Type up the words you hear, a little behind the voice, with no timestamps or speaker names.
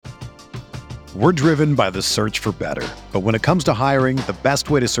We're driven by the search for better. But when it comes to hiring, the best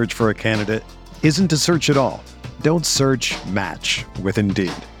way to search for a candidate isn't to search at all. Don't search, match with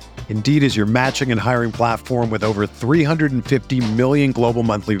Indeed. Indeed is your matching and hiring platform with over 350 million global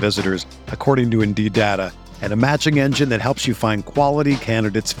monthly visitors, according to Indeed data, and a matching engine that helps you find quality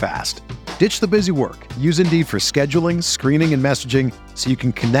candidates fast. Ditch the busy work. Use Indeed for scheduling, screening, and messaging so you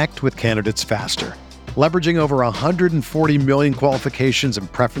can connect with candidates faster. Leveraging over 140 million qualifications and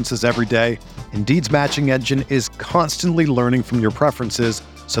preferences every day, Indeed's matching engine is constantly learning from your preferences,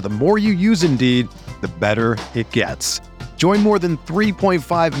 so the more you use Indeed, the better it gets. Join more than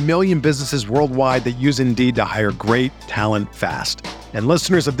 3.5 million businesses worldwide that use Indeed to hire great talent fast. And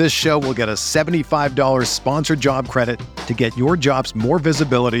listeners of this show will get a $75 sponsored job credit to get your jobs more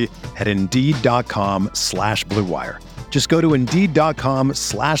visibility at Indeed.com/Blue Wire. Just go to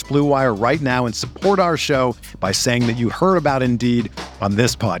Indeed.com/Blue Wire right now and support our show by saying that you heard about Indeed on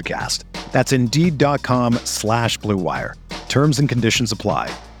this podcast. That's Indeed.com/Blue Wire. Terms and conditions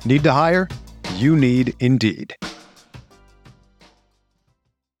apply. Need to hire? You need Indeed.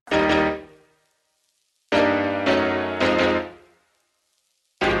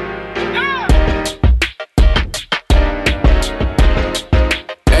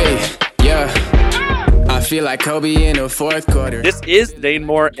 Feel like Kobe in the fourth quarter. This is the Dane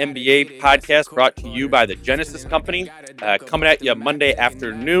Moore NBA podcast brought to you by the Genesis Company. Coming at you Monday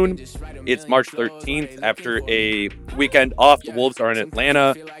afternoon. It's March 13th. After a weekend off, the Wolves are in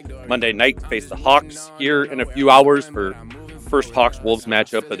Atlanta. Monday night to face the Hawks here in a few hours for first Hawks-Wolves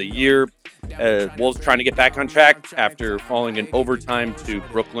matchup of the year. Wolves trying to get back on track after falling in overtime to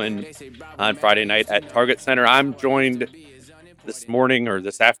Brooklyn on Friday night at Target Center. I'm joined this morning or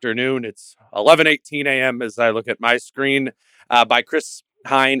this afternoon. It's 11:18 a.m. as I look at my screen by Chris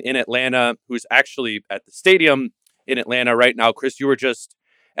Hine in Atlanta, who's actually at the stadium in Atlanta right now. Chris, you were just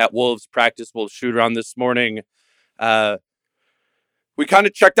at Wolves practice, Wolves shoot around this morning. We kind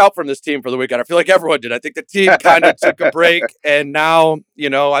of checked out from this team for the weekend. I feel like everyone did. I think the team kind of took a break, and now,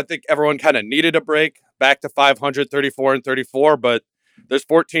 I think everyone kind of needed a break. Back to 500, 34-34, but there's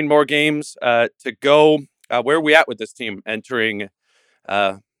 14 more games to go. Where are we at with this team entering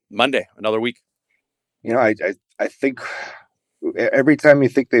Monday, another week? I think every time you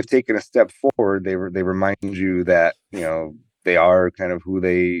think they've taken a step forward, they remind you that, they are kind of who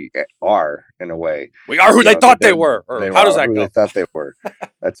they are in a way. We are who they thought they were. Or how does that go? They thought they were.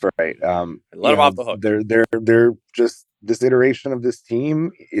 That's right. Let them off the hook. They're just, this iteration of this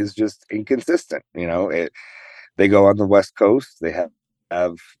team is just inconsistent. They go on the West Coast. They have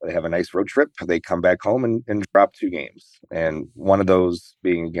a nice road trip. They come back home and drop two games, and one of those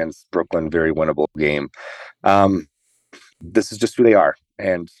being against Brooklyn, very winnable game. This is just who they are,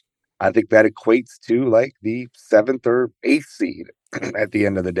 and I think that equates to like the 7th or 8th seed at the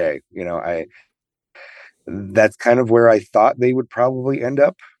end of the day. That's kind of where I thought they would probably end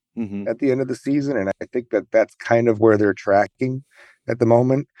up at the end of the season, and I think that that's kind of where they're tracking at the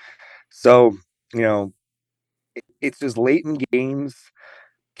moment. So, it's just late in games.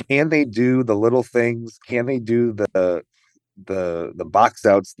 Can they do the little things? Can they do the box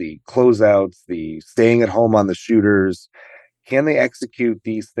outs, the closeouts, the staying at home on the shooters? Can they execute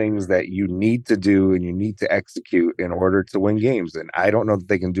these things that you need to do and you need to execute in order to win games? And I don't know that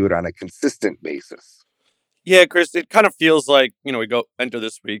they can do it on a consistent basis. Yeah, Chris, it kind of feels like, we go enter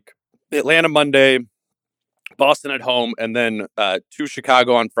this week. Atlanta Monday, Boston at home, and then to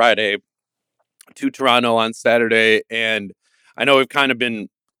Chicago on Friday, to Toronto on Saturday. And I know we've kind of been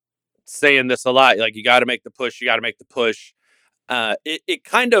saying this a lot, like you got to make the push. It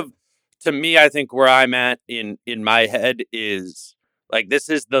kind of, to me, I think where I'm at in my head is like, this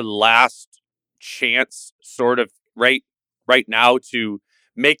is the last chance sort of right now to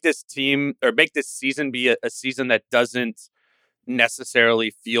make this team or make this season be a season that doesn't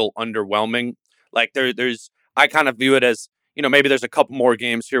necessarily feel underwhelming. Like I kind of view it as, maybe there's a couple more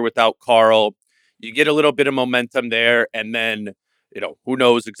games here without Karl. You get a little bit of momentum there, and then, who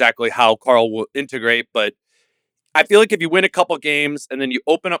knows exactly how Karl will integrate. But I feel like if you win a couple games and then you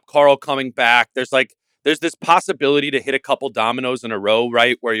open up Karl coming back, there's this possibility to hit a couple dominoes in a row,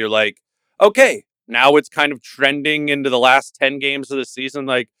 right? Where you're like, okay, now it's kind of trending into the last 10 games of the season.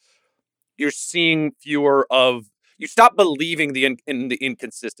 Like, you're seeing you stop believing in the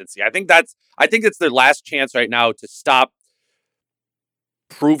inconsistency. I think it's their last chance right now to stop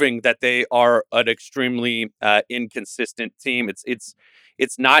proving that they are an extremely inconsistent team. It's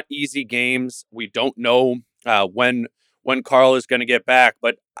not easy games. We don't know when Karl is going to get back,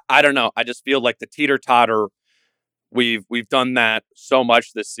 but I don't know. I just feel like the teeter-totter, we've done that so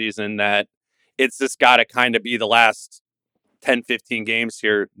much this season that it's just got to kind of be the last 10, 15 games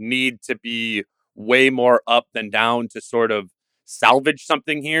here need to be way more up than down to sort of salvage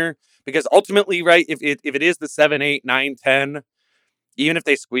something here. Because ultimately, right, if it is the 7, 8, 9, 10, even if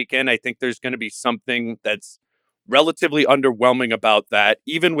they squeak in, I think there's going to be something that's relatively underwhelming about that,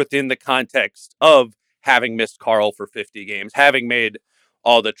 even within the context of having missed Carl for 50 games, having made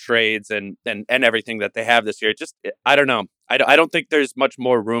all the trades and everything that they have this year. Just, I don't know. I don't think there's much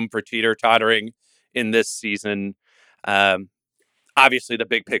more room for teeter-tottering in this season. Obviously, the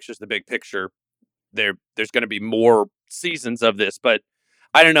big picture is the big picture. There's going to be more seasons of this, but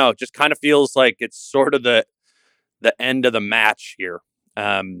I don't know. It just kind of feels like it's sort of the end of the match here,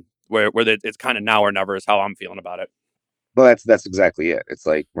 where it's kind of now or never is how I'm feeling about it. Well, that's exactly it. It's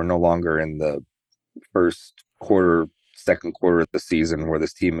like we're no longer in the first quarter, second quarter of the season where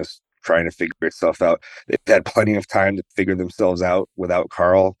this team is trying to figure itself out. They've had plenty of time to figure themselves out without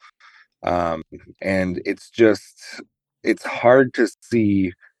Carl. And it's hard to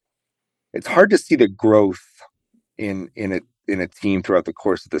see the growth in a team throughout the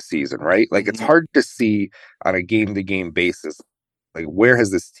course of the season, right? Like it's hard to see on a game to game basis, like where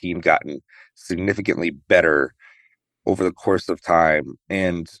has this team gotten significantly better over the course of time.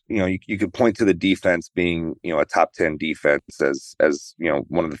 And you could point to the defense being a top 10 defense as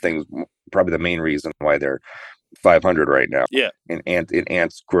one of the things, probably the main reason why they're 500 right now. Yeah. And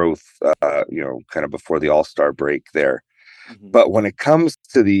Ant's growth kind of before the All-Star break there. But when it comes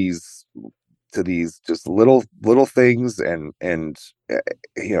to these just little things and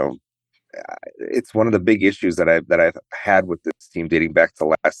it's one of the big issues that I've had with this team dating back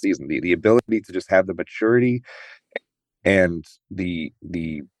to last season, the ability to just have the maturity and the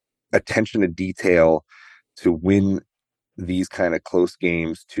attention to detail to win these kind of close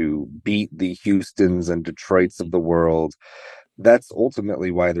games, to beat the Houstons and Detroits of the world. That's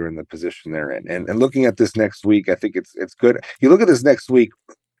ultimately why they're in the position they're in. And looking at this next week, I think it's good. You look at this next week,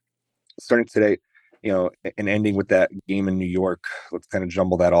 starting today, and ending with that game in New York. Let's kind of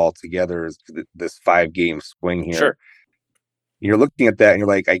jumble that all together as this 5-game swing here. Sure. You're looking at that and you're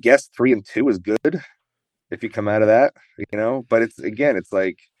like, I guess 3-2 is good if you come out of that, but it's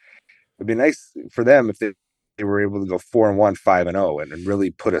like, it'd be nice for them if they were able to go 4-1, 5-0 and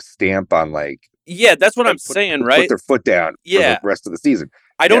really put a stamp on, like, yeah, that's what I'm saying, right? Put their foot down for the rest of the season.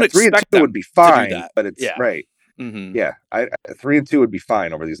 I don't expect 3-2 would be fine, to do that. but it's right. Yeah, 3-2 would be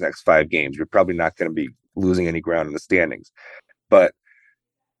fine over these next 5 games. You're probably not going to be losing any ground in the standings, but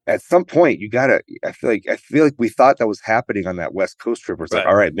at some point I feel like we thought that was happening on that West Coast trip. Where it's like,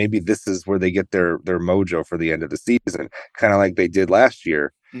 all right, maybe this is where they get their mojo for the end of the season, kind of like they did last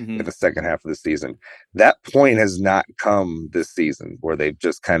year in the second half of the season. That point has not come this season, where they've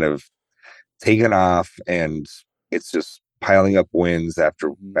just kind of taken off and it's just piling up wins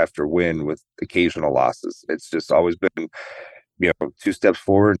after win with occasional losses. It's just always been 2 steps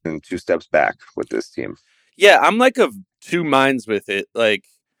forward and 2 steps back with this team. Yeah, I'm like of two minds with it, like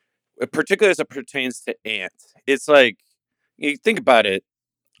particularly as it pertains to Ant. It's like, you think about it,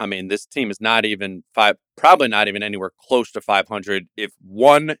 I mean, this team is probably not even anywhere close to 500 if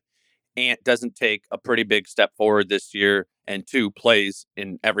one, Ant doesn't take a pretty big step forward this year, and 2, plays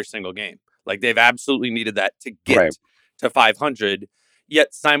in every single game. Like, they've absolutely needed that to get to 500.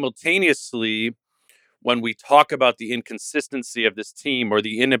 Yet simultaneously, when we talk about the inconsistency of this team, or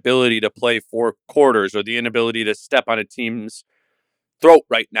the inability to play 4 quarters, or the inability to step on a team's throat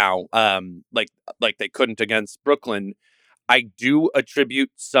right now, like they couldn't against Brooklyn, I do attribute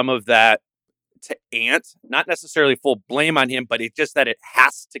some of that to Ant. Not necessarily full blame on him, but it's just that it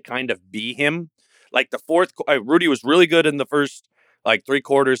has to kind of be him. Like the fourth, Rudy was really good in the first 3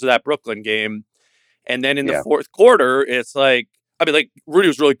 quarters of that Brooklyn game, and then in the fourth quarter, it's like, I mean, like, Rudy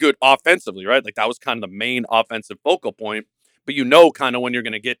was really good offensively, right? Like, that was kind of the main offensive focal point. But kind of when you're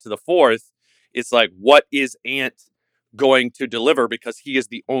going to get to the fourth, it's like, what is Ant going to deliver? Because he is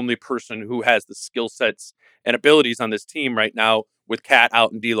the only person who has the skill sets and abilities on this team right now, with Cat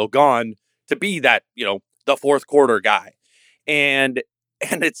out and D'Lo gone, to be that, the fourth quarter guy. And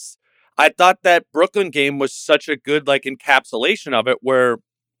I thought that Brooklyn game was such a good, encapsulation of it, where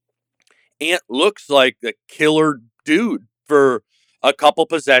Ant looks like the killer dude for a couple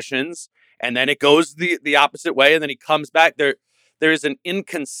possessions, and then it goes the opposite way, and then he comes back. There's an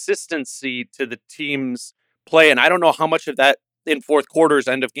inconsistency to the team's play, and I don't know how much of that in fourth quarters,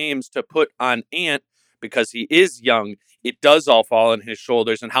 end of games, to put on Ant, because he is young. It does all fall on his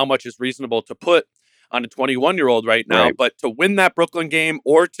shoulders, and how much is reasonable to put on a 21-year-old right now. Right. But to win that Brooklyn game,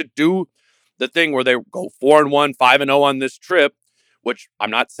 or to do the thing where they go 4-1, 5-0 on this trip, which I'm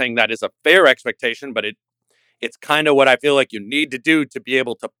not saying that is a fair expectation, but it's kind of what I feel like you need to do to be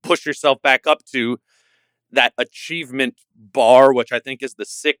able to push yourself back up to. that achievement bar, which I think is the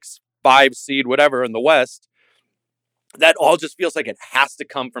 6-5 seed, whatever, in the West, that all just feels like it has to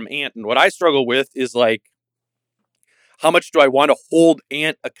come from Ant. And what I struggle with is like, how much do I want to hold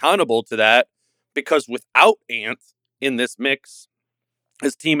Ant accountable to that? Because without Ant in this mix,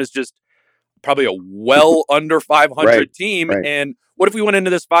 his team is just probably a well under 500 Right, team. right. And what if we went into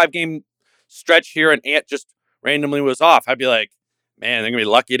this 5-game stretch here and Ant just randomly was off? I'd be like, man, they're gonna be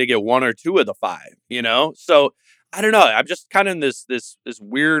lucky to get 1 or 2 of the 5, you know? So I don't know. I'm just kind of in this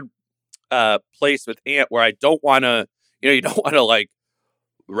weird place with Ant where I don't want to, you don't want to like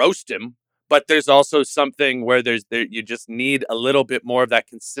roast him, but there's also something where you just need a little bit more of that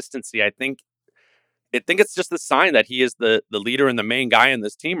consistency. I think it's just the sign that he is the leader and the main guy in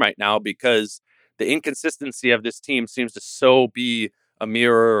this team right now, because the inconsistency of this team seems to so be a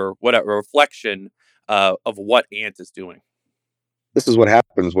mirror or whatever, a reflection of what Ant is doing. This is what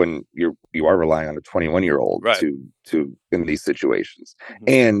happens when you are relying on a 21-year-old Right. to in these situations. Mm-hmm.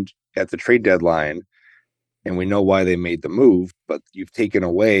 And at the trade deadline, and we know why they made the move, but you've taken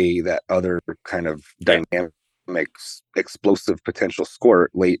away that other kind of dynamic, explosive potential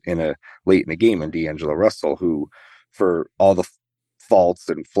scorer late in a game in D'Angelo Russell, who, for all the faults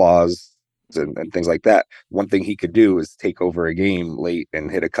and flaws and things like that, one thing he could do is take over a game late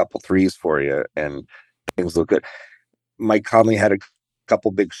and hit a couple threes for you, and things look good. Mike Conley had a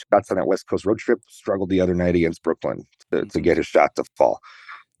couple big shots on that West Coast road trip, struggled the other night against Brooklyn to get his shot to fall.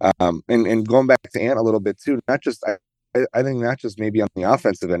 And going back to Ant a little bit too, I think not just maybe on the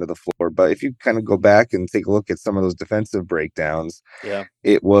offensive end of the floor, but if you kind of go back and take a look at some of those defensive breakdowns,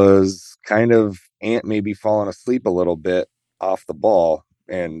 it was kind of Ant maybe falling asleep a little bit off the ball,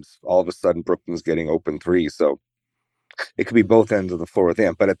 and all of a sudden Brooklyn's getting open three. So it could be both ends of the floor with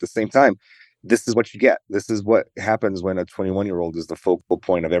Ant, but at the same time, this is what you get. This is what happens when a 21-year-old is the focal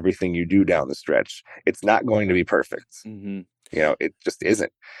point of everything you do down the stretch. It's not going to be perfect. Mm-hmm. It just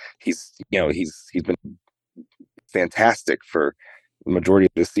isn't. He's been fantastic for the majority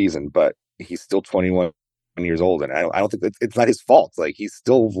of the season, but he's still 21 years old, and I don't think it's not his fault. Like, he's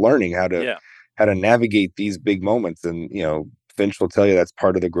still learning how to navigate these big moments, and Finch will tell you that's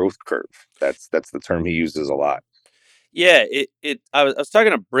part of the growth curve. That's the term he uses a lot. Yeah, I was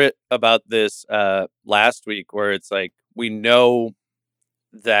talking to Britt about this last week, where it's like, we know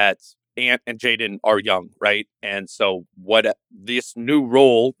that Ant and Jaden are young, right? And so what this new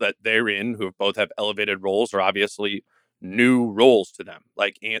role that they're in, who both have elevated roles, are obviously new roles to them.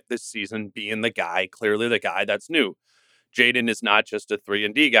 Like Ant this season being the guy, clearly the guy that's new. Jaden is not just a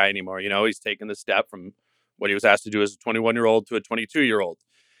 3-and-D guy anymore. He's taken the step from what he was asked to do as a 21-year-old to a 22-year-old.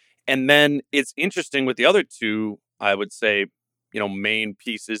 And then it's interesting with the other two, I would say, main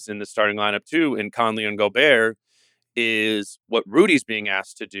pieces in the starting lineup too, in Conley and Gobert, is what Rudy's being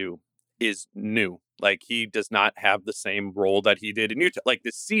asked to do is new. Like, he does not have the same role that he did in Utah. Like,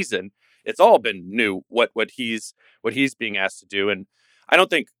 this season, it's all been new what he's being asked to do. And I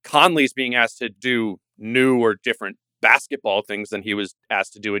don't think Conley's being asked to do new or different basketball things than he was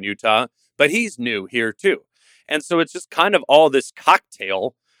asked to do in Utah, but he's new here too. And so it's just kind of all this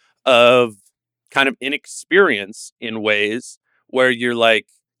cocktail of kind of inexperience in ways where you're like,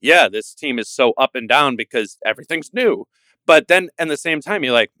 yeah, this team is so up and down because everything's new. But then at the same time,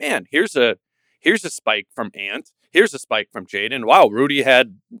 you're like, man, here's a spike from Ant. Here's a spike from Jaden. Wow, Rudy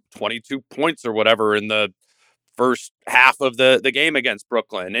had 22 points or whatever in the first half of the game against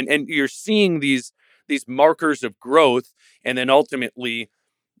Brooklyn. And you're seeing these markers of growth, and then ultimately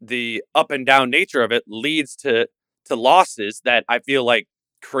the up and down nature of it leads to losses that I feel like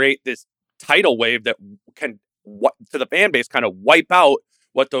create this tidal wave that can, to the fan base, kind of wipe out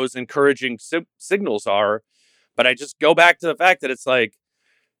what those encouraging signals are. But I just go back to the fact that it's like,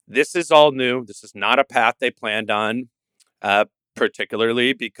 this is all new. This is not a path they planned on,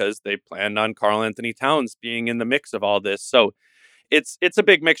 particularly because they planned on Karl Anthony Towns being in the mix of all this. So it's a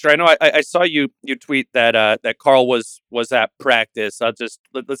big mixture. I know I saw you tweet that Karl was at practice.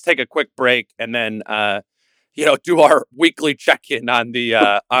 Let's take a quick break and then do our weekly check-in on the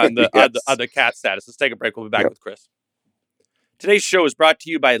on the cat status. Let's take a break. We'll be back with Chris. Today's show is brought to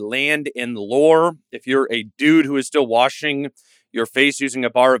you by Land and Lore. If you're a dude who is still washing your face using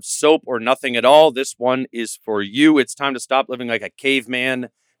a bar of soap or nothing at all, this one is for you. It's time to stop living like a caveman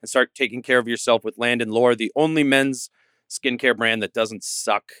and start taking care of yourself with Land and Lore, the only men's skincare brand that doesn't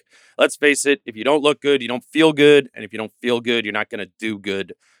suck. Let's face it, if you don't look good, you don't feel good. And if you don't feel good, you're not going to do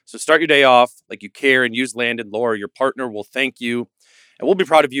good. So start your day off like you care and use Land and Lore. Your partner will thank you. And we'll be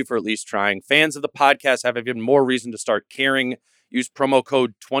proud of you for at least trying. Fans of the podcast have even more reason to start caring. Use promo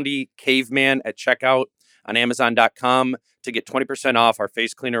code 20caveman at checkout. on Amazon.com to get 20% off our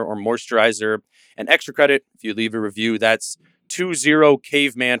face cleaner or moisturizer and extra credit if you leave a review. That's 20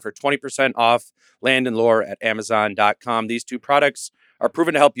 Caveman for 20% off Land and Lore at Amazon.com. These two products are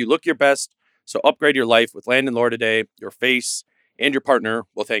proven to help you look your best, so upgrade your life with Land and Lore today. Your face and your partner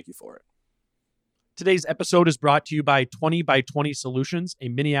will thank you for it. Today's episode is brought to you by 20 by 20 Solutions, a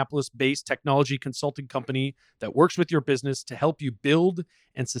Minneapolis-based technology consulting company that works with your business to help you build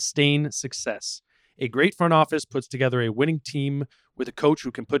and sustain success. A great front office puts together a winning team with a coach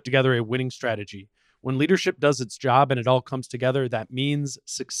who can put together a winning strategy. When leadership does its job and it all comes together, that means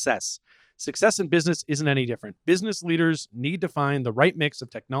success. Success in business isn't any different. Business leaders need to find the right mix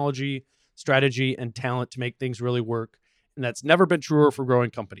of technology, strategy, and talent to make things really work, and that's never been truer for growing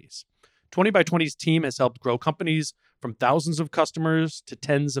companies. 20 by 20's team has helped grow companies from thousands of customers to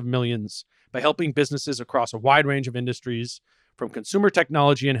tens of millions by helping businesses across a wide range of industries, from consumer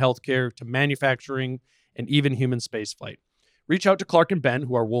technology and healthcare to manufacturing and even human spaceflight. Reach out to Clark and Ben,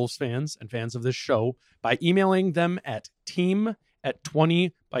 who are Wolves fans and fans of this show, by emailing them at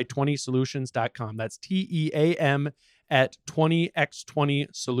team@20by20solutions.com. That's TEAM at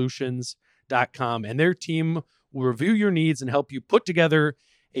 20x20solutions.com. And their team will review your needs and help you put together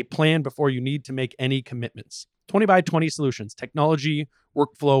a plan before you need to make any commitments. 20 by 20 Solutions, technology,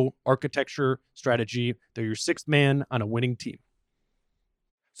 workflow, architecture, strategy. They're your sixth man on a winning team.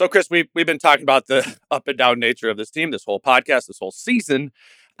 So, Chris, we've been talking about the up and down nature of this team, this whole podcast, this whole season,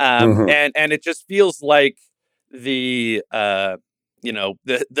 and it just feels like the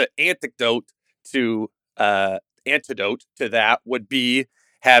antidote to that would be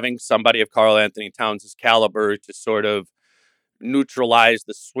having somebody of Karl Anthony Towns' caliber to sort of neutralize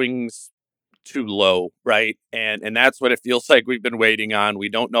the swings too low, right? And that's what it feels like we've been waiting on. We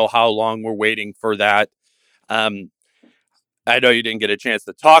don't know how long we're waiting for that. I know you didn't get a chance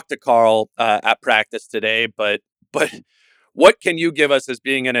to talk to Karl at practice today, but what can you give us as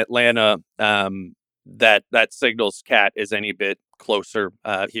being in Atlanta that signals Cat is any bit closer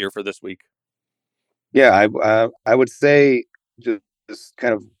here for this week? Yeah, I would say just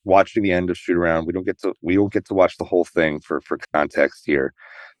kind of watching the end of shoot around. We don't get to watch the whole thing for context here.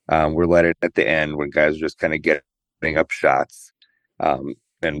 We're let it at the end when guys are just kind of getting up shots, and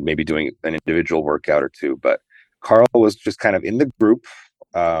maybe doing an individual workout or two. But Karl was just kind of in the group,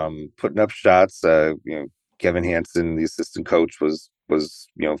 putting up shots. Kevin Hansen, the assistant coach, was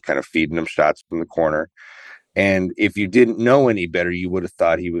kind of feeding him shots from the corner. And if you didn't know any better, you would have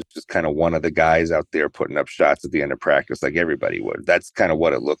thought he was just kind of one of the guys out there putting up shots at the end of practice, like everybody would. That's kind of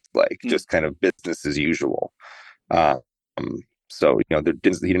what it looked like, just kind of business as usual. So he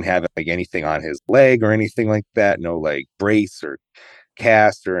didn't have like anything on his leg or anything like that. No like brace or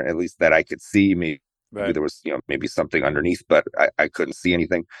cast, or at least that I could see. Maybe there was maybe something underneath, but I couldn't see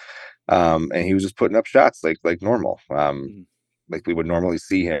anything. And he was just putting up shots like normal, like we would normally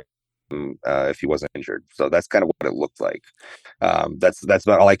see him if he wasn't injured. So that's kind of what it looked like. That's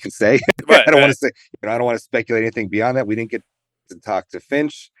about all I can say. I don't want to say, I don't want to speculate anything beyond that. We didn't get to talk to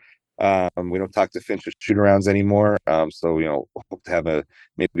Finch. We don't talk to Finch at shoot-arounds anymore. So hope to have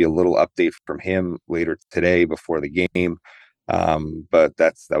maybe a little update from him later today before the game. But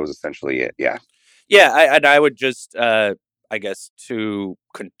that was essentially it. Yeah. Yeah, I would just I guess to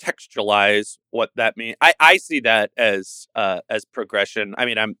contextualize what that means. I see that as progression. I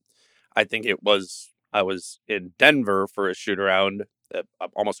mean, I was in Denver for a shoot around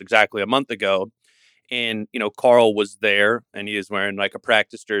almost exactly a month ago, and Karl was there and he was wearing like a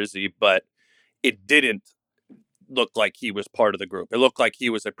practice jersey, but it didn't look like he was part of the group. It looked like he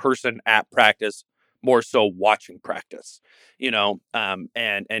was a person at practice, more so watching practice,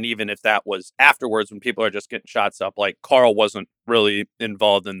 and even if that was afterwards when people are just getting shots up, like Karl wasn't really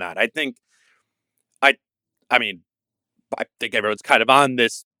involved in that. I think everyone's kind of on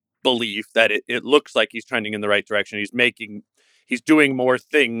this belief that it looks like he's trending in the right direction. He's doing more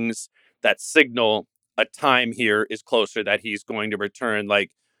things that signal a time here is closer that he's going to return.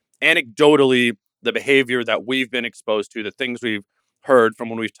 Like anecdotally, the behavior that we've been exposed to, the things we've heard from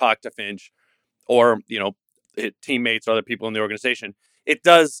when we've talked to Finch or, teammates or other people in the organization, it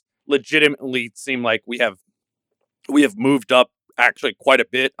does legitimately seem like we have moved up actually quite a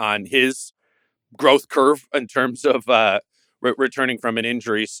bit on his growth curve in terms of returning from an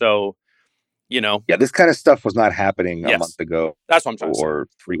injury. So, yeah, this kind of stuff was not happening a month ago. That's what I'm trying to say. Or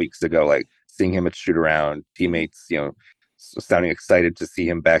 3 weeks ago, like seeing him at shoot around, teammates, sounding excited to see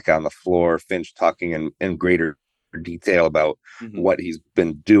him back on the floor, Finch talking in greater detail about what he's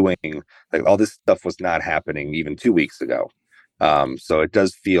been doing. Like all this stuff was not happening even 2 weeks ago. So it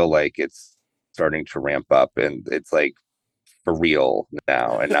does feel like it's starting to ramp up and it's like for real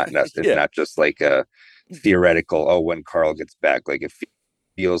now, and not not just like theoretical, oh, when Carl gets back. Like it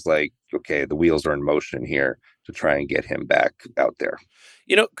feels like, okay, the wheels are in motion here to try and get him back out there.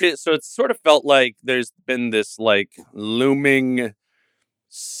 So it's sort of felt like there's been this like looming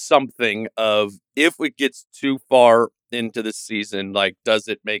something of, if it gets too far into the season, like, does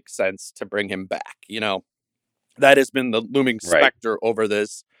it make sense to bring him back? That has been the looming specter over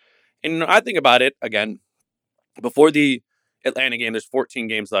this. And I think about it again, before the Atlanta game, there's 14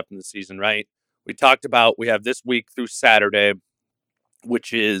 games left in the season, right? We talked about, we have this week through Saturday,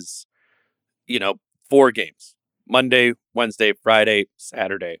 which is, 4 games: Monday, Wednesday, Friday,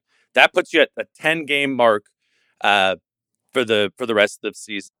 Saturday. That puts you at the 10-game mark for the rest of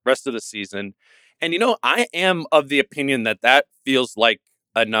the season. And I am of the opinion that feels like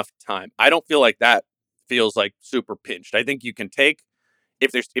enough time. I don't feel like that feels like super pinched. I think you can take,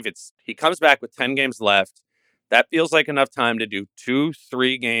 if he comes back with 10 games left, that feels like enough time to do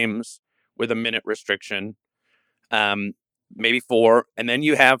 2-3 games with a minute restriction. Maybe 4, and then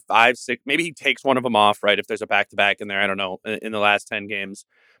you have 5, 6. Maybe he takes one of them off, right? If there's a back-to-back in there, I don't know, in the last 10 games.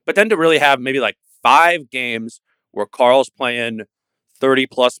 But then to really have maybe like 5 games where Carl's playing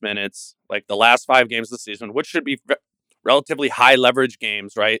 30-plus minutes, like the last 5 games of the season, which should be relatively high-leverage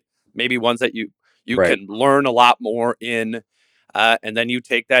games, right? Maybe ones that you can learn a lot more in, and then you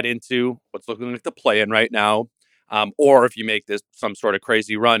take that into what's looking like the play-in right now. Or if you make this some sort of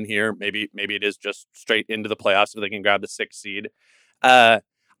crazy run here, maybe it is just straight into the playoffs so they can grab the 6th seed. I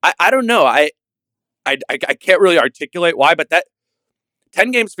don't know. I can't really articulate why, but that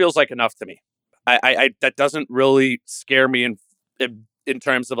 10 games feels like enough to me. I that doesn't really scare me in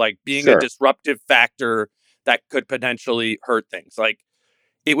terms of like being a disruptive factor that could potentially hurt things. Like,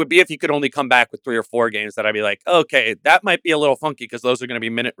 it would be if he could only come back with 3 or 4 games that I'd be like, okay, that might be a little funky because those are going to be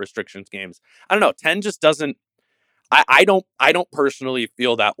minute restrictions games. I don't know. 10 just doesn't. I don't personally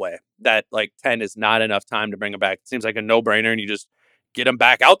feel that way, that like 10 is not enough time to bring him back. It seems like a no-brainer, and you just get him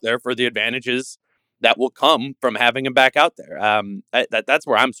back out there for the advantages that will come from having him back out there. That's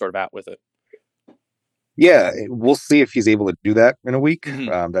where I'm sort of at with it. Yeah, we'll see if he's able to do that in a week.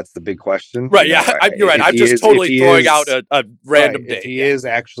 That's the big question. Right, you're right. I'm just totally throwing out a random day. If he is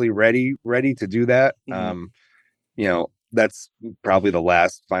actually ready to do that, that's probably the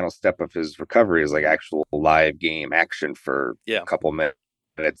last final step of his recovery, is like actual live game action for a couple minutes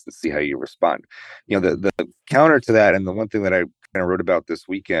and see how you respond. The counter to that, and the one thing that I kind of wrote about this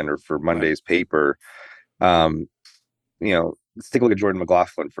weekend or for Monday's paper, let's take a look at Jordan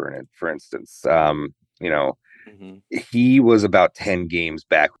McLaughlin for instance. He was about 10 games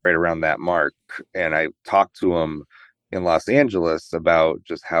back, right around that mark, and I talked to him in Los Angeles about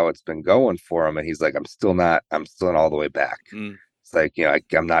just how it's been going for him, and he's like, I'm still not all the way back. It's like,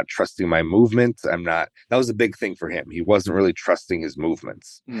 I'm not trusting my movements. That was a big thing for him. He wasn't really trusting his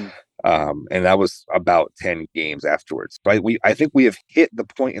movements. And that was about 10 games afterwards. But I think we have hit the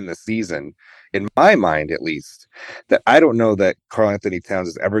point in the season, in my mind at least, that I don't know that Karl-Anthony Towns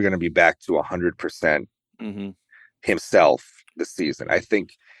is ever going to be back to 100% himself this season. I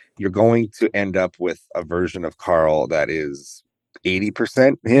think you're going to end up with a version of Carl that is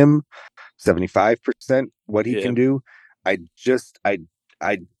 80% him, 75% what he can do.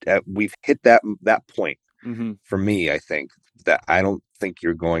 We've hit that point for me. I think that I don't think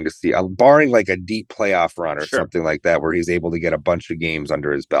you're going to see, barring like a deep playoff run or something like that, where he's able to get a bunch of games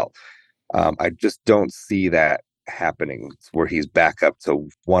under his belt. I just don't see that happening, where he's back up to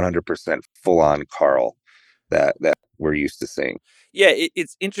 100% full on Carl that we're used to seeing. Yeah,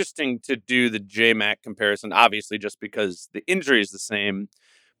 it's interesting to do the J-Mac comparison, obviously, just because the injury is the same.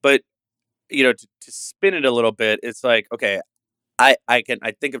 But, to spin it a little bit, it's like, okay, I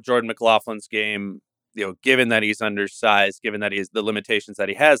think of Jordan McLaughlin's game, given that he's undersized, given that he has the limitations that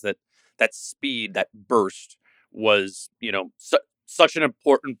he has, that speed, that burst was, such an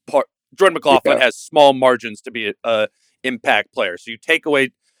important part. Jordan McLaughlin has small margins to be a impact player. So you take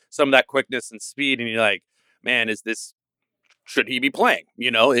away some of that quickness and speed, and you're like, man, should he be playing?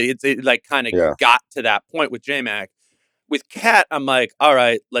 It like kind of got to that point with J-Mac. With Cat, I'm like, all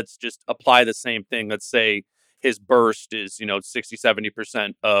right, let's just apply the same thing. Let's say his burst is,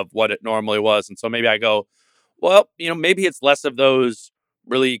 60-70% of what it normally was. And so maybe I go, well, maybe it's less of those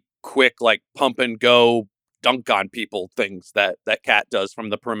really quick, like pump and go, dunk on people things that Cat does from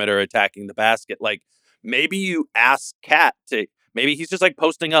the perimeter attacking the basket. Like, maybe you ask Cat to, maybe he's just like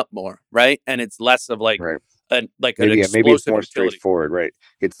posting up more, right? And it's less of like, maybe it's more straightforward, right?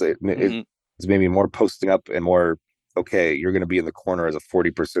 It's maybe more posting up and more, okay, you're going to be in the corner as a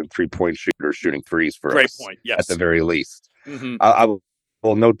 40% 3-point shooter shooting threes for Great us. Point, yes. At the very least. I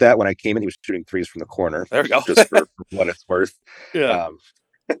will note that when I came in, he was shooting threes from the corner. There we go. Just for what it's worth. Yeah.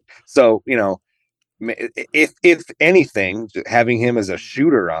 So, if anything, having him as a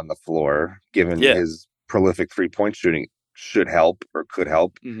shooter on the floor, given his prolific 3-point shooting, should help or could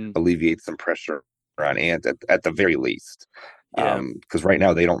help alleviate some pressure on Ant at the very least. Because right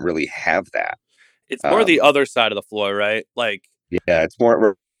now they don't really have that. It's more the other side of the floor, right? Like, yeah, it's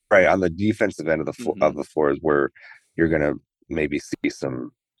more right on the defensive end of the floor is where you're gonna maybe see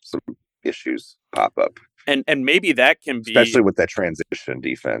some issues pop up. And maybe that can be, especially with that transition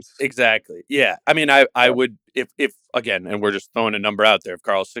defense. Exactly. Yeah. I mean, I would, if again, and we're just throwing a number out there, if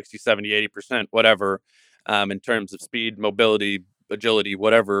Carl's 60, 70, 80%, whatever, in terms of speed, mobility, agility,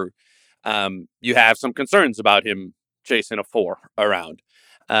 whatever, you have some concerns about him chasing a 4 around,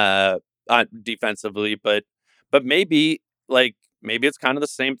 defensively, but maybe it's kind of the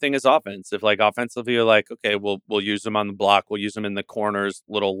same thing as offense. If like offensively you're like, okay, we'll use him on the block, we'll use him in the corners,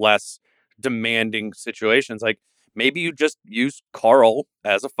 little less demanding situations. Like maybe you just use Carl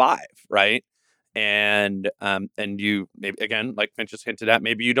as a 5, right? And you maybe, again, like Finch just hinted at,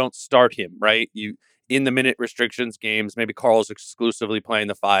 maybe you don't start him, right? You in the minute restrictions games, maybe Carl's exclusively playing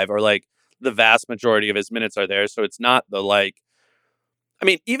the 5, or like the vast majority of his minutes are there. So it's not the like, I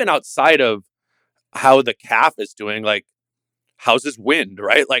mean, even outside of how the calf is doing, like how's his wind,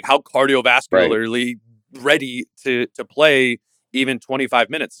 right? Like how cardiovascularly ready to play even 25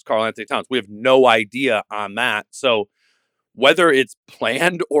 minutes is Karl-Anthony Towns. We have no idea on that. So whether it's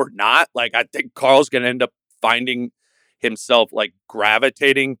planned or not, like I think Carl's going to end up finding himself like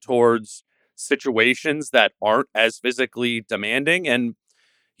gravitating towards situations that aren't as physically demanding. And,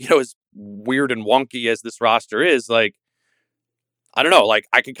 you know, as weird and wonky as this roster is, like, I don't know, like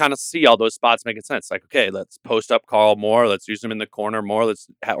I can kind of see all those spots making sense. Like, okay, let's post up Carl more. Let's use him in the corner more. Let's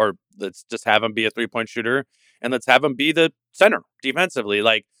just have him be a 3-point shooter, and let's have him be the center defensively.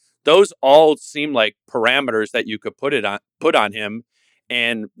 Like those all seem like parameters that you could put on him,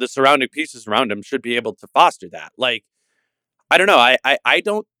 and the surrounding pieces around him should be able to foster that. Like, I don't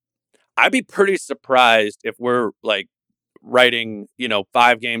know. I'd be pretty surprised if we're like writing,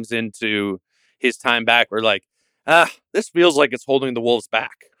 5 games into his time back, we're like, this feels like it's holding the Wolves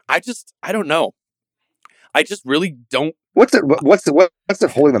back. I don't know. I just really don't. What's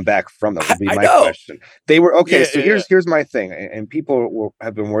it holding them back from? That would be my question. They were okay. Yeah, so here's my thing, and people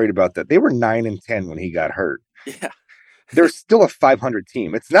have been worried about that. They were 9-10 when he got hurt. Yeah, they're still a 500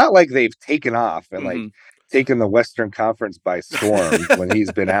 team. It's not like they've taken off and like taken the Western Conference by storm when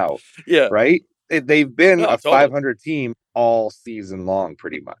he's been out. Yeah, right. They've been a 500 team all season long,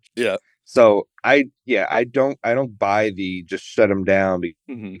 pretty much. Yeah. So I don't buy the just shut them down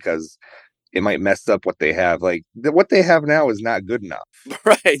because it might mess up what they have. Like what they have now is not good enough.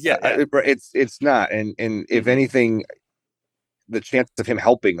 Right. Yeah. It's not. And if anything, the chance of him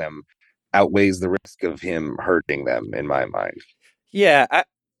helping them outweighs the risk of him hurting them, in my mind. Yeah.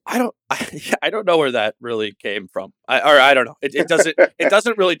 I don't know where that really came from. I don't know.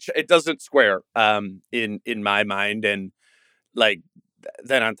 It doesn't square in my mind. And like,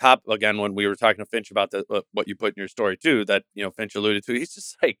 then on top, again, when we were talking to Finch about what you put in your story too, that, Finch alluded to, he's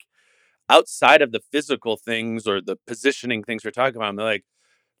just like, outside of the physical things or the positioning things we're talking about, they're like,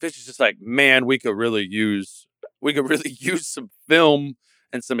 Finch is just like, man, we could really use some film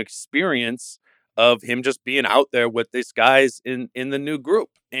and some experience of him just being out there with these guys in the new group.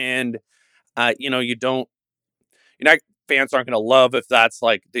 And, fans aren't going to love if that's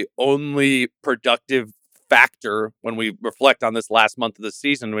like the only productive factor when we reflect on this last month of the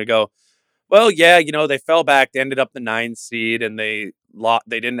season. We go, well, yeah, they fell back. They ended up the 9 seed, and they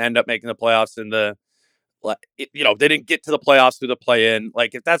didn't end up making the playoffs they didn't get to the playoffs through the play-in.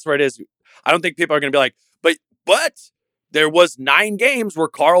 Like, if that's where it is, I don't think people are going to be like, but there was 9 games where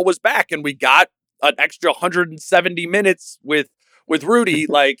Carl was back, and we got an extra 170 minutes with Rudy,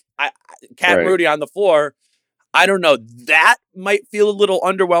 like Right. Rudy on the floor. I don't know. That might feel a little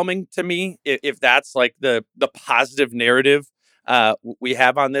underwhelming to me if that's like the positive narrative we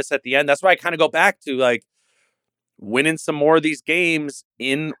have on this at the end. That's why I kind of go back to like winning some more of these games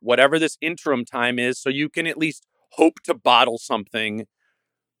in whatever this interim time is, so you can at least hope to bottle something.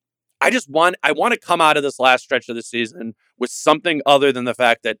 I want to come out of this last stretch of the season with something other than the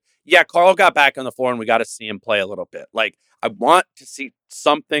fact that, yeah, Carl got back on the floor and we got to see him play a little bit. Like, I want to see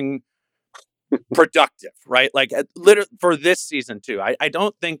something productive, right? Like literally for this season too. I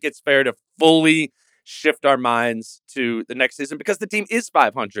don't think it's fair to fully shift our minds to the next season because the team is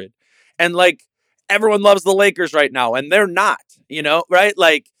 500, and like everyone loves the Lakers right now, and they're not. Right?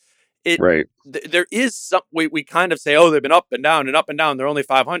 Like it. Right. There is some. We kind of say, oh, they've been up and down and up and down. They're only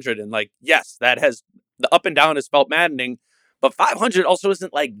 500, and like yes, that has the up and down has felt maddening, but 500 also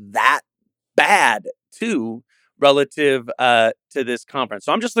isn't like that bad too, relative to this conference.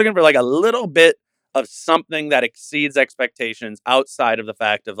 So I'm just looking for like a little bit of something that exceeds expectations outside of the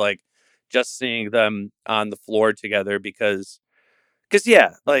fact of like just seeing them on the floor together because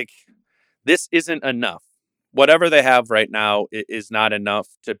yeah, like this isn't enough. Whatever they have right now is not enough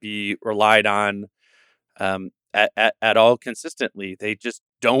to be relied on at all consistently. They just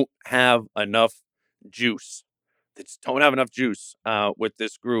don't have enough juice. They just don't have enough juice with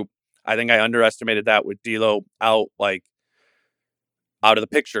this group. I think I underestimated that with D'Lo out of the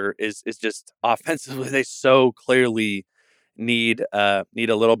picture is just offensively they so clearly need a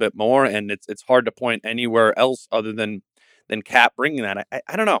little bit more, and it's hard to point anywhere else other than Cat bringing that.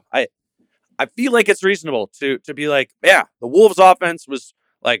 I don't know. I feel like it's reasonable to be like, yeah, the Wolves offense was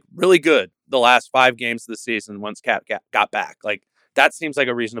like really good the last 5 games of the season once Cat got back. Like that seems like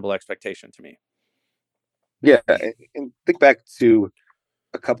a reasonable expectation to me. Yeah, and think back to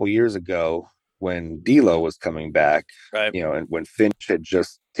a couple years ago when D'Lo was coming back, right? And when Finch had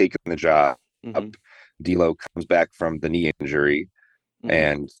just taken the job, D'Lo comes back from the knee injury,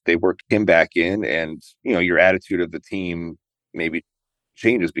 and they worked him back in, and your attitude of the team maybe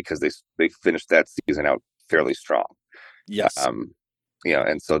changes because they finished that season out fairly strong. Yes.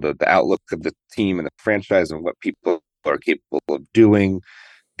 And so the outlook of the team and the franchise and what people are capable of doing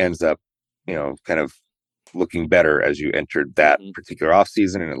ends up, kind of looking better as you entered that particular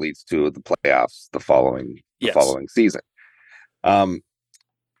offseason, and it leads to the playoffs the following season.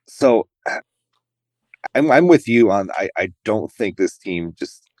 So I'm with you on I don't think this team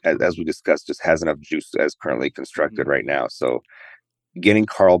just as we discussed just has enough juice as currently constructed right now. So getting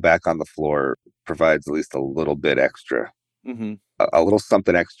Carl back on the floor provides at least a little bit extra, a little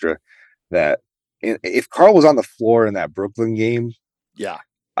something extra that if Carl was on the floor in that Brooklyn game,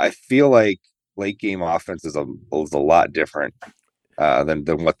 I feel like late game offense is a lot different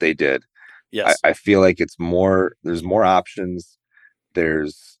than what they did. Yes. I feel like there's more options.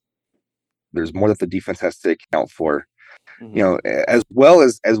 There's more that the defense has to account for. As well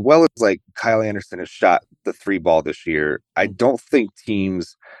as like Kyle Anderson has shot the 3 ball this year. I don't think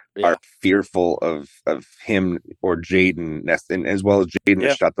teams are fearful of him or Jaden, and as well as Jaden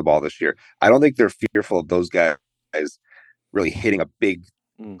has shot the ball this year. I don't think they're fearful of those guys really hitting a big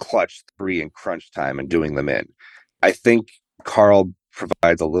clutch 3 in crunch time and doing them in. I think Carl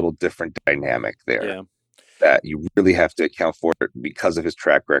provides a little different dynamic there that you really have to account for because of his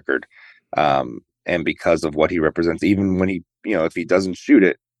track record. And because of what he represents, even when he, if he doesn't shoot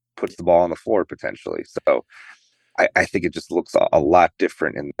it, puts the ball on the floor potentially. So I think it just looks a lot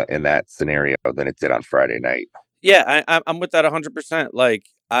different in that scenario than it did on Friday night. Yeah, I'm with that 100%. Like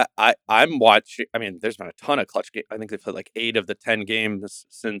I'm watching. I mean, there's been a ton of clutch games. I think they've played like 8 of the 10 games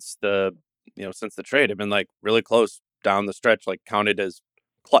since the trade have been like really close down the stretch, like counted as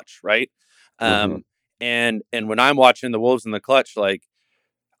clutch, right? And when I'm watching the Wolves in the clutch, like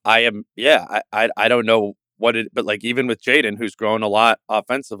I am, I don't know but like even with Jaden, who's grown a lot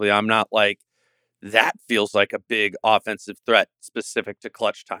offensively, I'm not like that feels like a big offensive threat specific to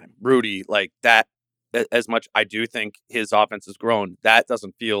clutch time. Rudy, like that, as much I do think his offense has grown, that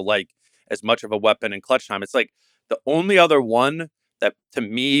doesn't feel like as much of a weapon in clutch time. It's like the only other one that to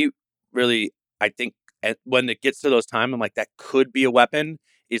me really, I think when it gets to those times, I'm like, that could be a weapon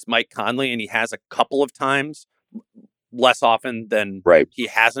is Mike Conley. And he has a couple of times less often than he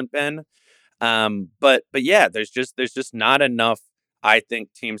hasn't been. But yeah, there's just not enough. I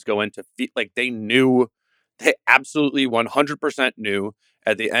think teams go into like they absolutely 100% knew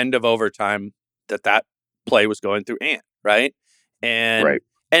at the end of overtime that play was going through Ant, right? And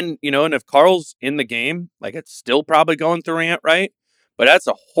and if Carl's in the game, like it's still probably going through Ant, right? But that's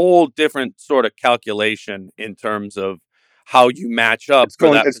a whole different sort of calculation in terms of how you match up.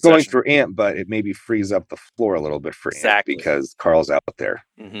 It's going through Ant, but it maybe frees up the floor a little bit for Ant because Carl's out there,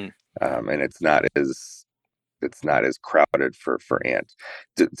 and it's not as crowded for Ant.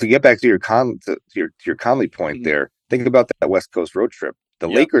 To get back to your Conley point there, think about that West Coast road trip. The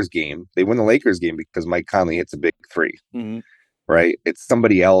Lakers game, they win the Lakers game because Mike Conley hits a big 3, right? It's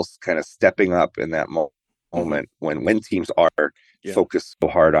somebody else kind of stepping up in that moment when teams are focused so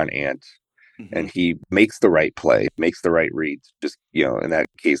hard on Ant. And he makes the right play, makes the right read. Just, in that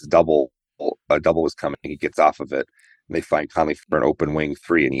case, a double was coming. He gets off of it. And they find Conley for an open wing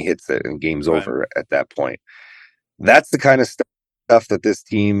 3, and he hits it, and game's over at that point. That's the kind of stuff that this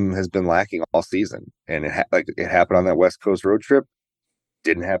team has been lacking all season. And it happened on that West Coast road trip.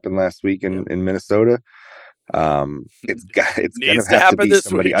 Didn't happen last week in Minnesota. It's gonna have to be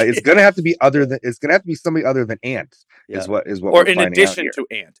somebody. It's gonna have to be somebody other than Ant. Is what or in addition to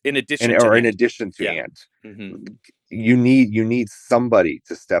Ant. In addition to Ant, you need somebody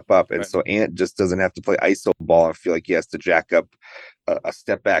to step up, and so Ant just doesn't have to play iso ball and feel like he has to jack up a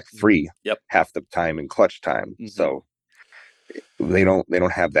step back three Yep. half the time in clutch time. So they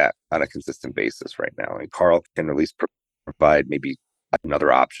don't have that on a consistent basis right now. And Carl can at least provide maybe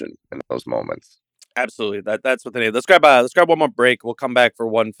another option in those moments. Absolutely. That's what they need. Let's grab one more break. We'll come back for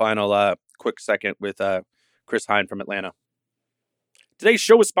one final quick second with Chris Hine from Atlanta. Today's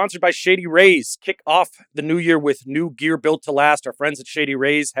show is sponsored by Shady Rays. Kick off the new year with new gear built to last. Our friends at Shady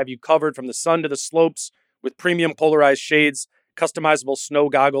Rays have you covered from the sun to the slopes with premium polarized shades, customizable snow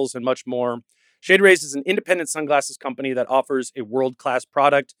goggles, and much more. Shady Rays is an independent sunglasses company that offers a world-class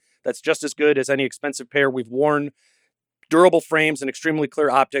product that's just as good as any expensive pair we've worn. Durable frames and extremely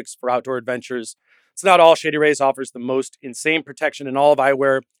clear optics for outdoor adventures. It's not all. Shady Rays offers the most insane protection in all of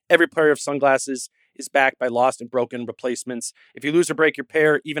eyewear. Every pair of sunglasses is backed by lost and broken replacements. If you lose or break your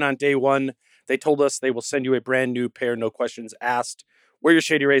pair, even on day one, they told us they will send you a brand new pair, no questions asked. Wear your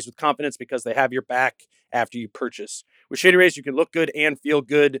Shady Rays with confidence because they have your back after you purchase. With Shady Rays, you can look good and feel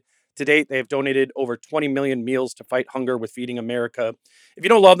good. To date, they have donated over 20 million meals to fight hunger with Feeding America. If you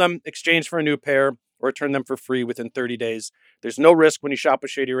don't love them, exchange for a new pair or return them for free within 30 days. There's no risk when you shop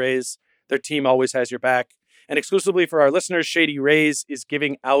with Shady Rays. Their team always has your back. And exclusively for our listeners, Shady Rays is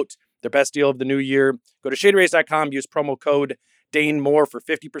giving out their best deal of the new year. Go to shadyrays.com, use promo code DaneMoore for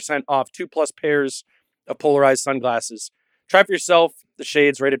 50% off 2+ pairs of polarized sunglasses. Try for yourself the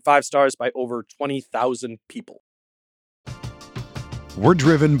shades rated 5 stars by over 20,000 people. We're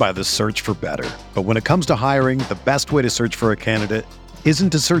driven by the search for better. But when it comes to hiring, the best way to search for a candidate isn't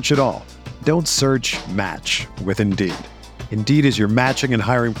to search at all. Don't search, match with Indeed. Indeed is your matching and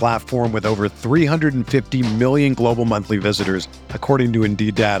hiring platform with over 350 million global monthly visitors, according to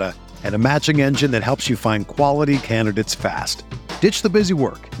Indeed data, and a matching engine that helps you find quality candidates fast. Ditch the busy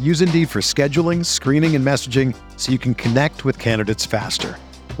work. Use Indeed for scheduling, screening, and messaging so you can connect with candidates faster.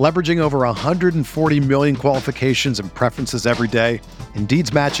 Leveraging over 140 million qualifications and preferences every day,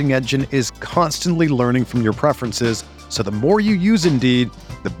 Indeed's matching engine is constantly learning from your preferences, so the more you use Indeed,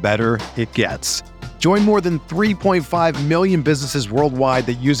 the better it gets. Join more than 3.5 million businesses worldwide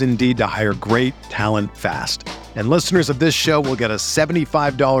that use Indeed to hire great talent fast. And listeners of this show will get a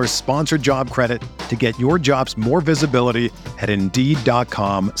 $75 sponsored job credit to get your jobs more visibility at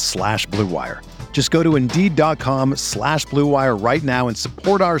Indeed.com/Blue Wire. Just go to Indeed.com/Blue Wire right now and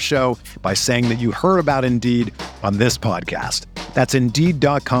support our show by saying that you heard about Indeed on this podcast. That's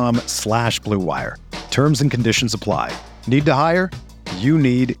Indeed.com/Blue Wire. Terms and conditions apply. Need to hire? You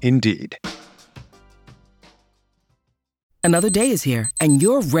need Indeed. Another day is here, and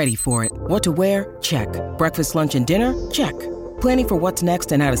you're ready for it. What to wear? Check. Breakfast, lunch, and dinner? Check. Planning for what's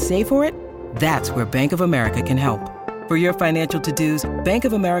next and how to save for it? That's where Bank of America can help. For your financial to-dos, Bank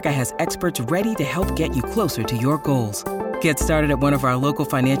of America has experts ready to help get you closer to your goals. Get started at one of our local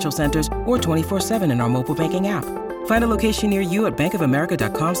financial centers or 24/7 in our mobile banking app. Find a location near you at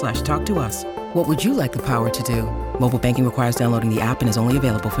bankofamerica.com/talktous. What would you like the power to do? Mobile banking requires downloading the app and is only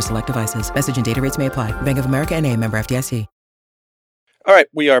available for select devices. Message and data rates may apply. Bank of America N.A., member FDIC. All right,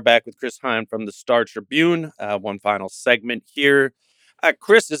 we are back with Chris Hine from the Star Tribune. One final segment here.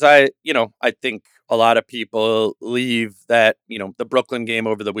 Chris, I think a lot of people leave that, the Brooklyn game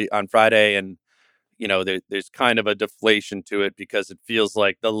over the week on Friday, and, there's kind of a deflation to it because it feels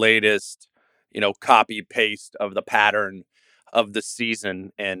like the latest, copy paste of the pattern of the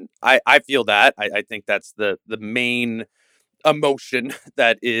season. And I feel that. I think that's the main emotion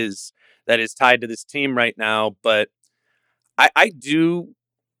that is tied to this team right now. But I do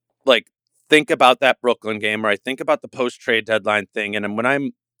think about that Brooklyn game, or I think about the post-trade deadline thing. And when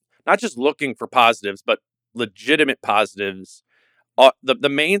I'm not just looking for positives, but legitimate positives, the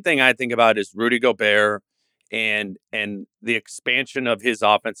main thing I think about is Rudy Gobert and the expansion of his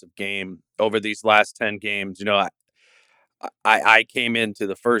offensive game over these last 10 games. I came into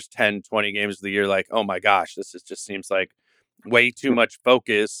the first 10, 20 games of the year like, oh my gosh, just seems like way too much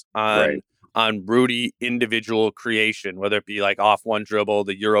focus on Rudy individual creation, whether it be like off one dribble,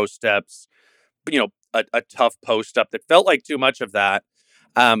 the Euro steps, a tough post up that felt like too much of that.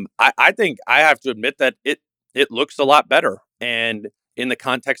 I think I have to admit that it looks a lot better. And in the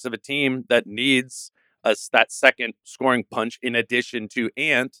context of a team that needs that second scoring punch in addition to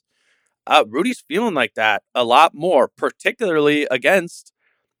Ant, Rudy's feeling like that a lot more, particularly against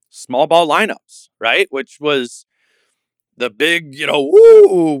small ball lineups, right? Which was the big,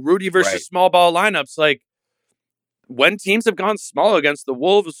 Rudy versus small ball lineups. Like, when teams have gone small against the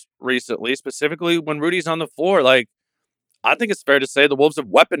Wolves recently, specifically when Rudy's on the floor, like, I think it's fair to say the Wolves have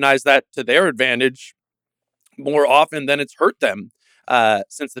weaponized that to their advantage more often than it's hurt them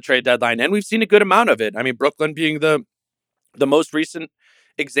since the trade deadline. And we've seen a good amount of it. I mean, Brooklyn being the most recent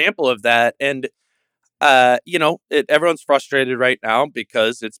example of that. And everyone's frustrated right now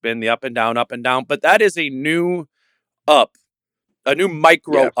because it's been the up and down, but that is a new up, a new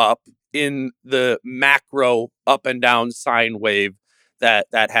micro up in the macro up and down sine wave that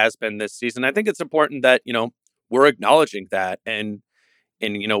has been this season. I think it's important that, we're acknowledging that. And I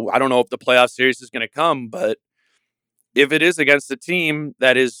don't know if the playoff series is going to come, but if it is against a team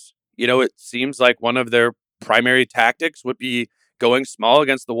that is, it seems like one of their primary tactics would be going small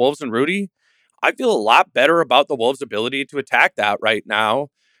against the Wolves and Rudy, I feel a lot better about the Wolves' ability to attack that right now,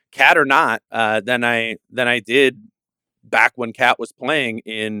 Cat or not, than I did back when Cat was playing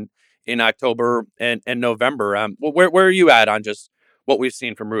in October and November. Where are you at on just what we've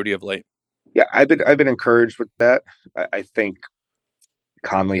seen from Rudy of late? Yeah, I've been encouraged with that. I think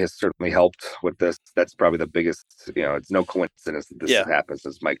Conley has certainly helped with this. That's probably the biggest. It's no coincidence that this has happened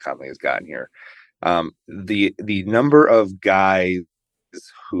since Mike Conley has gotten here. The number of guys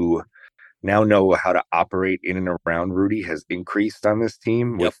who now know how to operate in and around Rudy has increased on this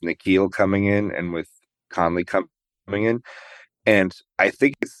team with Nikhil coming in and with Conley coming in. And I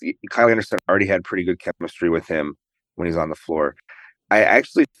think Kyle Anderson already had pretty good chemistry with him when he's on the floor. I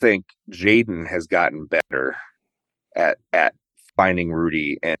actually think Jaden has gotten better at finding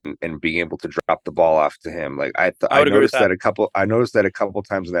Rudy and being able to drop the ball off to him. Like I noticed that a couple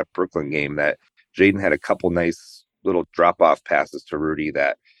times in that Brooklyn game that Jaden had a couple nice little drop off passes to Rudy,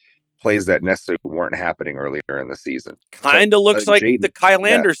 that plays that necessarily weren't happening earlier in the season. Kind of looks like Jaden, the Kyle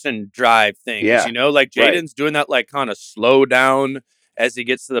Anderson drive things, like Jaden's doing that, like kind of slow down as he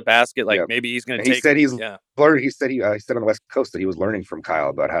gets to the basket. Like maybe he's going to take. He said he's learned. He said on the West Coast that he was learning from Kyle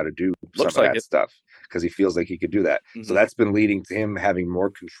about how to do some of that stuff because he feels like he could do that. Mm-hmm. So that's been leading to him having more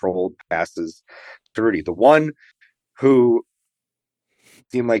controlled passes to Rudy. The one who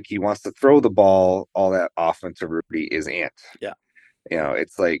seemed like he wants to throw the ball all that often to Rudy is Ant. Yeah.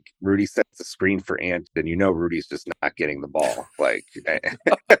 It's like Rudy sets a screen for Ant, and Rudy's just not getting the ball. Like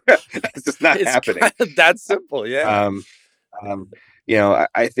it's just not happening. Kind of that simple, yeah. I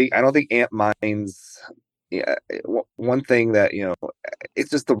don't think Ant minds. Yeah, one thing that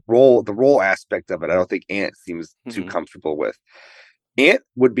it's just the role aspect of it. I don't think Ant seems too comfortable with. Ant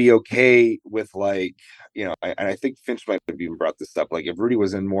would be okay with and I think Finch might have even brought this up. Like if Rudy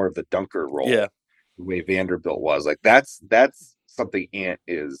was in more of the dunker role, the way Vanderbilt was, like that's something Ant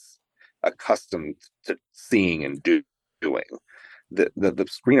is accustomed to seeing and doing. The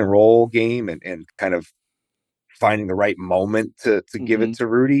screen and roll game and kind of finding the right moment to give it to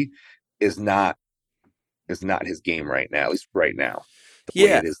Rudy is not his game right now, at least right now. The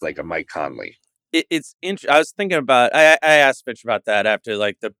way it is like a Mike Conley. It's interesting. I was thinking about. I asked Finch about that after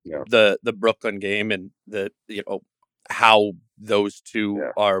like the Brooklyn game and the how those two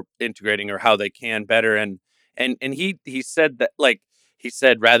are integrating or how they can better and he said that he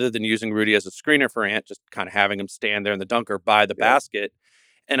said rather than using Rudy as a screener for Ant, just kind of having him stand there in the dunker by the basket.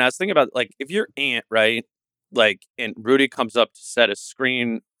 And I was thinking about if you're Ant, right, and Rudy comes up to set a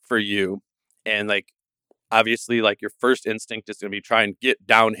screen for you, and obviously your first instinct is going to be try and get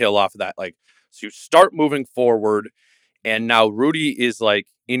downhill off of that, so you start moving forward, and now Rudy is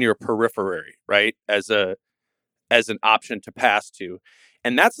in your periphery, right, as an option to pass to.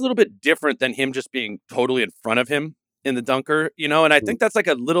 And that's a little bit different than him just being totally in front of him in the dunker, and I think that's a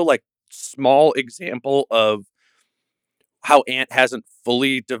little small example of how Ant hasn't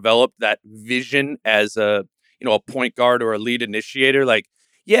fully developed that vision as a point guard or a lead initiator.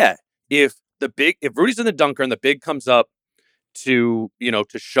 If Rudy's in the dunker and the big comes up to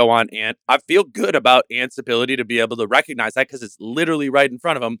show on Ant, I feel good about Ant's ability to be able to recognize that because it's literally right in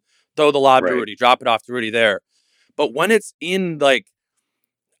front of him. Throw the lob to Rudy, drop it off to Rudy there. But when it's in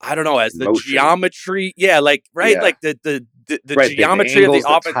I don't know, as the motion. Geometry, the geometry of the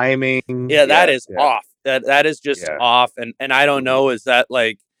offense, timing, that is off. That is just off, and I don't know. Is that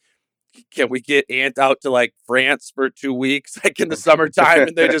can we get Ant out to France for 2 weeks, in the summertime,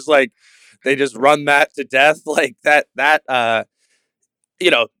 and they just run that to death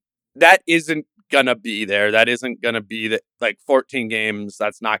that isn't gonna be there. That isn't gonna be that 14 games.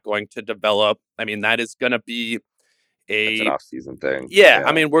 That's not going to develop. I mean, that is gonna be it's an off-season thing. Yeah,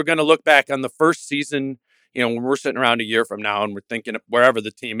 I mean, we're going to look back on the first season, when we're sitting around a year from now and we're thinking wherever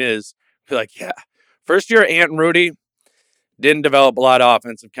the team is, be first year Ant and Rudy didn't develop a lot of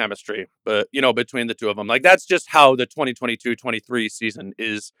offensive chemistry, but, between the two of them, that's just how the 2022-23 season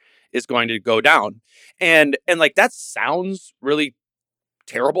is going to go down. And that sounds really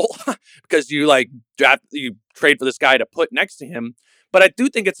terrible because you trade for this guy to put next to him. But I do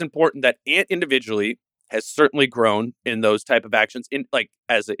think it's important that Ant individually has certainly grown in those type of actions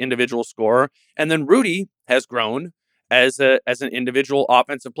as an individual scorer. And then Rudy has grown as an individual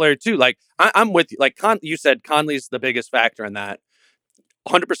offensive player too. Like I'm with you. Like you said, Conley's the biggest factor in that.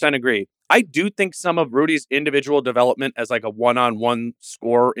 100% agree. I do think some of Rudy's individual development as like a one-on-one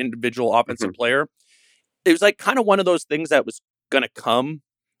scorer, individual offensive player, it was like kind of one of those things that was gonna come.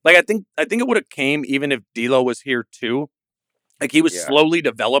 Like I think it would have came even if D'Lo was here too. Like he was slowly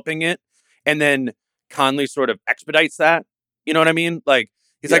developing it, and then Conley sort of expedites that. You know what I mean? Like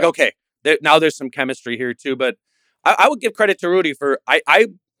he's like, okay, now there's some chemistry here too. But I would give credit to Rudy for I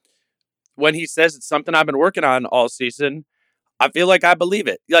when he says it's something I've been working on all season. I feel like I believe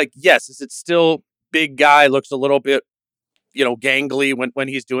it. Like, yes, is it still big guy, looks a little bit, gangly when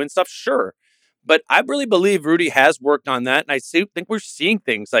he's doing stuff? Sure. But I really believe Rudy has worked on that. And I think we're seeing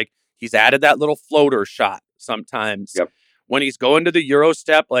things like he's added that little floater shot sometimes. Yep. When he's going to the Euro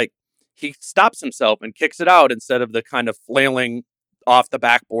step, like he stops himself and kicks it out instead of the kind of flailing off the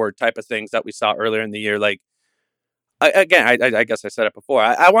backboard type of things that we saw earlier in the year. Like, I guess I said it before.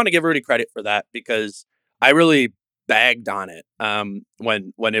 I want to give Rudy credit for that because I really bagged on it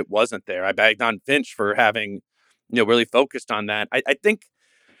when it wasn't there. I bagged on Finch for having, really focused on that. I think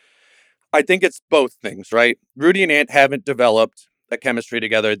it's both things, right? Rudy and Ant haven't developed a chemistry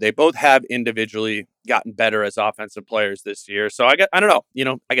together. They both have individually gotten better as offensive players this year. So I don't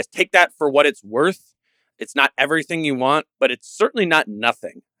know, I guess take that for what it's worth. It's not everything you want, but it's certainly not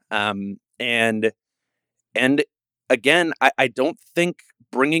nothing. And again, I don't think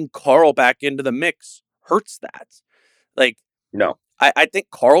bringing Carl back into the mix hurts that. Like, no, I think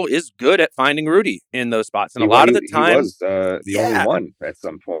Carl is good at finding Rudy in those spots. And a lot of the time, he was the only one at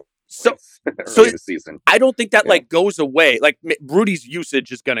some point. So early in the season. I don't think that like goes away. Like Rudy's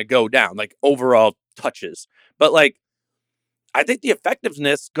usage is going to go down, like overall touches. But like, I think the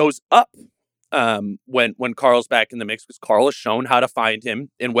effectiveness goes up when Carl's back in the mix because Carl has shown how to find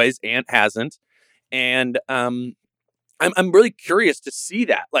him in ways Ant hasn't. And I'm really curious to see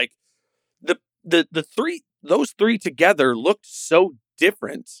that. Like those three together looked so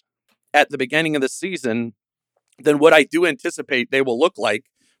different at the beginning of the season than what I do anticipate they will look like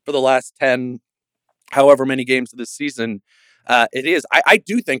for the last 10, however many games of this season it is. I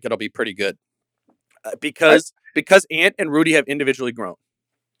do think it'll be pretty good because Ant and Rudy have individually grown.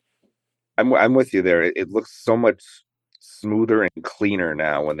 I'm with you there. It looks so much smoother and cleaner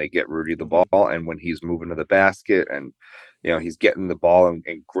now when they get Rudy the ball and when he's moving to the basket and he's getting the ball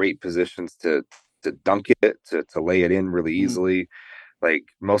in great positions to dunk it, to lay it in really easily. Like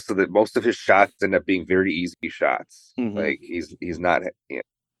most of his shots end up being very easy shots. Like he's not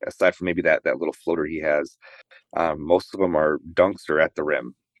aside from maybe that little floater he has, most of them are dunks or at the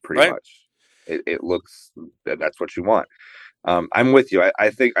rim pretty much. It looks that's what you want. I'm with you. I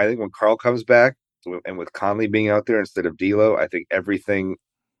think when Carl comes back and with Conley being out there instead of D'Lo, I think everything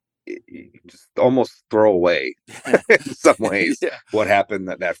you just almost throw away in some ways what happened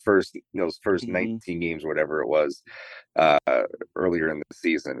that first 19 games or whatever it was earlier in the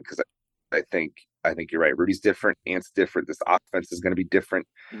season, because I think you're right. Rudy's different, Ant's different, this offense is going to be different.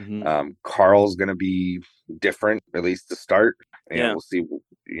 Carl's going to be different, at least to start, and we'll see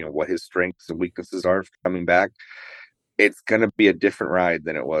what his strengths and weaknesses are coming back. It's going to be a different ride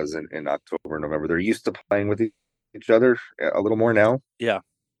than it was in October and November. They're used to playing with each other a little more now.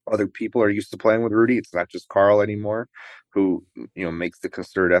 Other people are used to playing with Rudy. It's not just Carl anymore, who makes the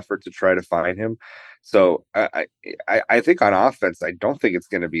concerted effort to try to find him. So I think on offense, I don't think it's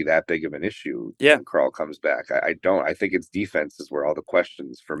going to be that big of an issue when Carl comes back. I don't. I think it's defense is where all the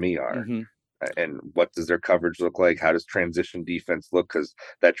questions for me are. And what does their coverage look like? How does transition defense look? Because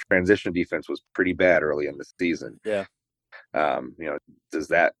that transition defense was pretty bad early in the season. Does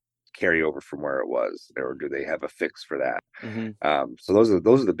that carry over from where it was, or do they have a fix for that? So those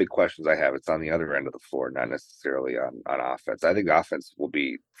are the big questions I have. It's on the other end of the floor, not necessarily on offense. I think offense will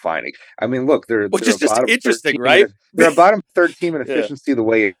be fine. I mean, look, they're just interesting, 13, right? They're a bottom third team in efficiency the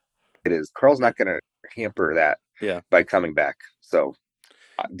way it is. Carl's not going to hamper that by coming back. So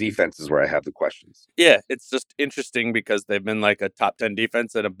defense is where I have the questions. It's just interesting because they've been like a top 10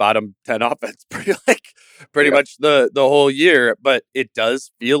 defense and a bottom 10 offense pretty much the whole year. But it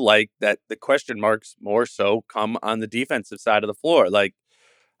does feel like that the question marks more so come on the defensive side of the floor. Like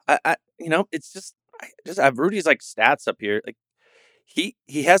it's just I have Rudy's like stats up here. Like he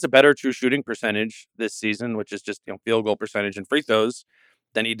has a better true shooting percentage this season, which is just field goal percentage and free throws,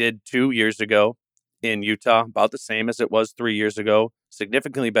 than he did 2 years ago in Utah, about the same as it was 3 years ago,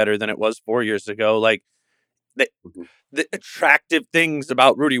 significantly better than it was 4 years ago. Like the attractive things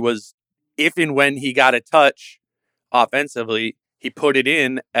about Rudy was if and when he got a touch offensively, he put it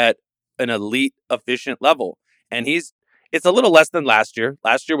in at an elite efficient level. And he's It's a little less than last year.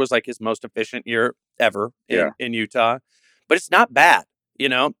 Last year was like his most efficient year ever in Utah, but it's not bad,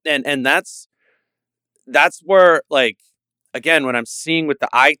 and that's where, like, again, when I'm seeing with the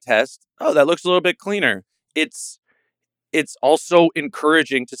eye test, oh, that looks a little bit cleaner. It's also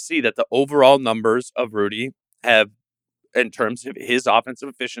encouraging to see that the overall numbers of Rudy have, in terms of his offensive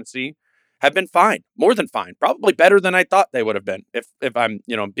efficiency, have been fine, more than fine, probably better than I thought they would have been. If I'm,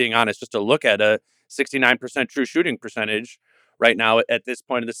 being honest, just to look at a 69% true shooting percentage right now at this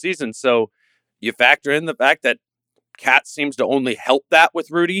point of the season. So you factor in the fact that Cat seems to only help that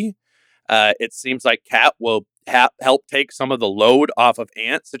with Rudy. It seems like Cat will help take some of the load off of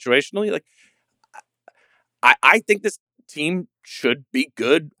Ant situationally. Like, I think this team should be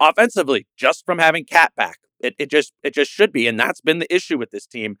good offensively just from having Cat back. It just should be, and that's been the issue with this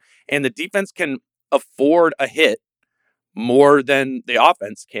team. And the defense can afford a hit more than the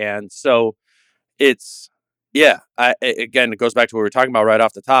offense can. So it's, again, it goes back to what we were talking about right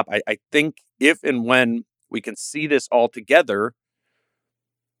off the top. I think if and when we can see this all together,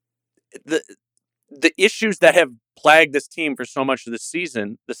 the issues that have plagued this team for so much of the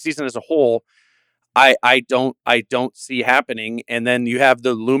season as a whole, I don't see happening. And then you have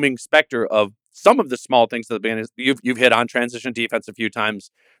the looming specter of some of the small things that the band is. You've hit on transition defense a few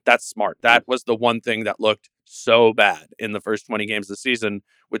times. That's smart. That was the one thing that looked so bad in the first 20 games of the season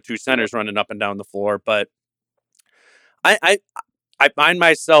with two centers running up and down the floor. But I find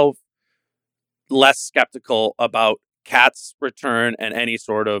myself less skeptical about Cat's return and any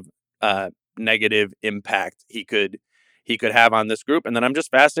sort of negative impact he could have on this group. And then I'm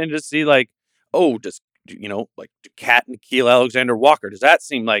just fascinated to see, like, do Cat and Keel Alexander Walker, does that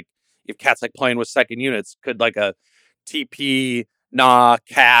seem like, if Cat's like playing with second units, could like a TP,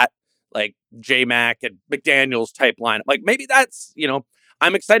 Cat, like J-Mac and McDaniels type lineup, like maybe that's,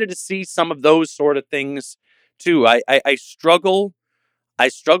 I'm excited to see some of those sort of things too. I struggle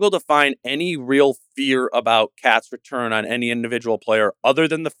to find any real fear about Cat's return on any individual player other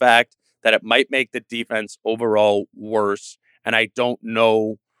than the fact that it might make the defense overall worse. And I don't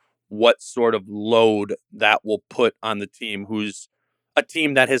know what sort of load that will put on the team, who's a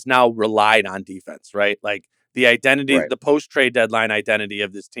team that has now relied on defense, right? Like the identity, the post-trade deadline identity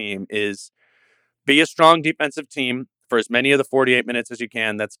of this team is be a strong defensive team for as many of the 48 minutes as you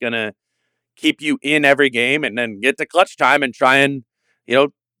can. That's going to keep you in every game, and then get to clutch time and try and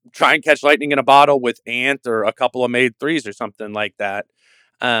catch lightning in a bottle with Ant or a couple of made threes or something like that.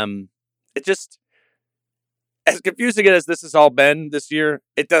 It just, as confusing as this has all been this year,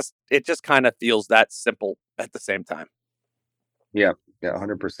 it just kind of feels that simple at the same time. Yeah,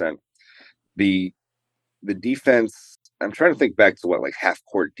 100%. The defense, I'm trying to think back to what like half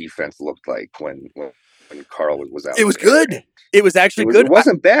court defense looked like when Karl was out. It was good. It was actually good. It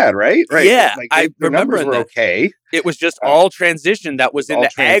wasn't bad, right? Right. Yeah, like, I remember numbers were okay. It was just all transition that was in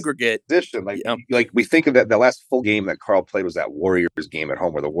the aggregate. Like we think of that, the last full game that Karl played was that Warriors game at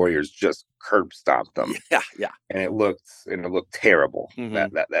home where the Warriors just curb stomped them. Yeah. And it looked terrible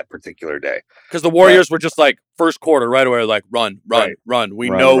that particular day. Because the Warriors were just like first quarter right away, like run. We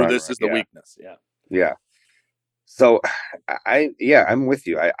know this is the weakness. Yeah. So I'm with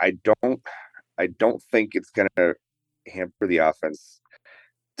you. I don't think it's gonna hamper the offense.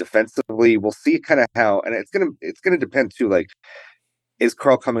 Defensively, we'll see kind of how, and it's gonna depend too. Like, is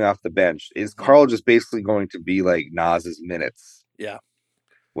Karl coming off the bench? Is Karl just basically going to be like Nas's minutes? Yeah.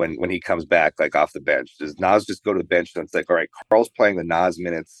 When he comes back, like off the bench, does Nas just go to the bench and it's like, all right, Karl's playing the Nas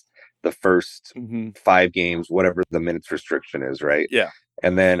minutes the first 5 games, whatever the minutes restriction is, right? Yeah.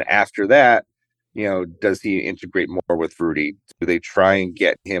 And then after that, does he integrate more with Rudy? Do they try and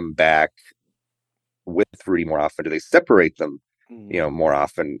get him back with Rudy more often? Do they separate them, more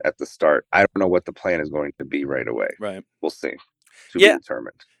often at the start? I don't know what the plan is going to be right away. Right. We'll see. To be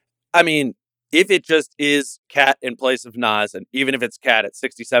determined. I mean, if it just is Cat in place of Nas, and even if it's Cat at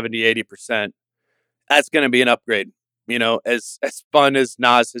 60, 70, 80%, that's going to be an upgrade. As fun as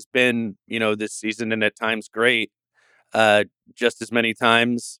Nas has been, this season, and at times great, just as many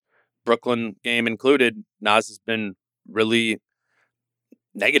times, Brooklyn game included, Nas has been really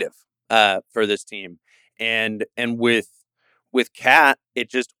negative for this team. And with Cat, it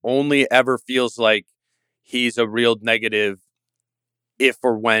just only ever feels like he's a real negative if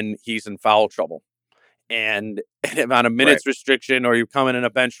or when he's in foul trouble. And if on a minutes restriction or you come in a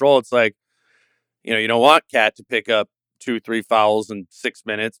bench role, it's like, you don't want Cat to pick up 2-3 fouls in 6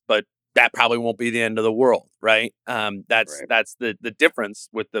 minutes, but that probably won't be the end of the world, right? That's the difference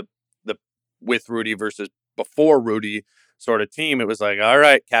with with Rudy versus before Rudy sort of team. It was like, all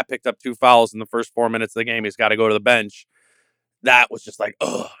right, Cat picked up 2 fouls in the first 4 minutes of the game. He's got to go to the bench. That was just like,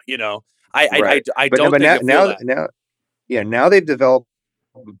 I don't think now Yeah, now they've developed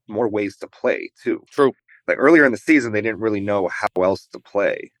more ways to play too. True. Like earlier in the season, they didn't really know how else to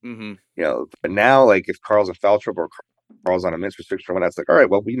play. Mm-hmm. You know, but now, like if Carl's in foul trouble or Carl's on a mince restriction, when that's like, all right,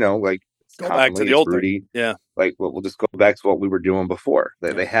 well, we know, like it's go back to the old Rudy. Thing. Yeah. Like, well, we'll just go back to what we were doing before.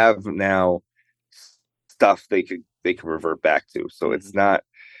 They have now stuff they could revert back to. So it's not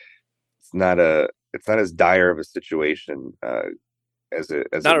as dire of a situation as it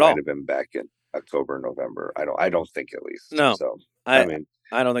might have been back in October, November. I don't think, at least. No. So I mean,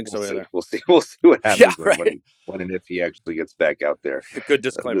 I don't think we'll so either. We'll see what happens right. when and if he actually gets back out there. Good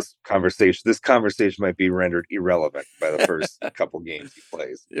disclaimer. This conversation might be rendered irrelevant by the first couple games he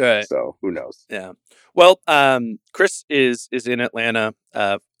plays. Right. So who knows? Yeah. Well, Chris is in Atlanta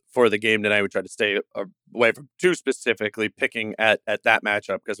for the game tonight. We tried to stay away from too specifically picking at that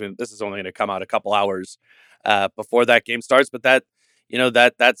matchup, because this is only going to come out a couple hours before that game starts. But that's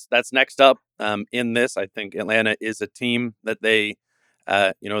next up in this. I think Atlanta is a team that they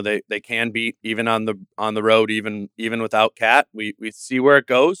can beat even on the road, even without Cat. We see where it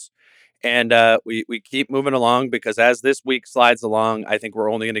goes, and we keep moving along, because as this week slides along, I think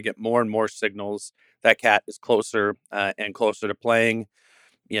we're only going to get more and more signals that Cat is closer and closer to playing.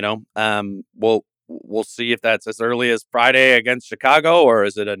 We'll see if that's as early as Friday against Chicago, or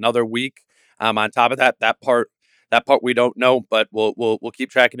is it another week on top of that. That part we don't know, but we'll keep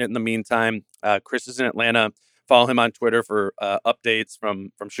tracking it in the meantime. Chris is in Atlanta. Follow him on Twitter for updates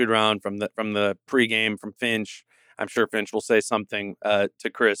from shoot around, from the pregame from Finch. I'm sure Finch will say something to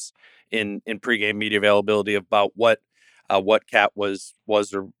Chris in pregame media availability about what Cat was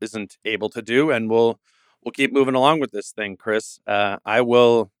or isn't able to do, and we'll keep moving along with this thing, Chris.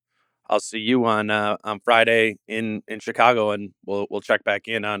 I'll see you on Friday in Chicago, and we'll check back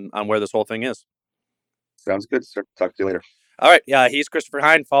in on where this whole thing is. Sounds good, sir. Talk to you later. All right. Yeah, he's Christopher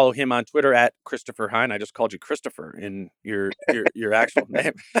Hine. Follow him on Twitter at Christopher Hine. I just called you Christopher in your actual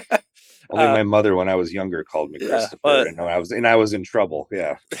name. Only my mother, when I was younger, called me Christopher, and I was in trouble.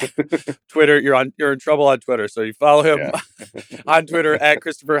 Yeah. Twitter, you're in trouble on Twitter. So you follow him on Twitter at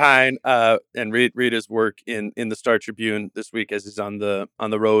Christopher Hine, and read his work in the Star Tribune this week as he's on the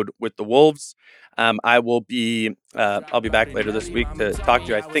road with the Wolves. I'll be back later this week to talk to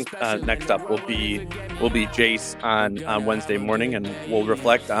you. I think next up will be Jace on Wednesday morning, and we'll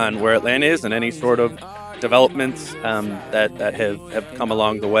reflect on where Atlanta is and any sort of developments that have come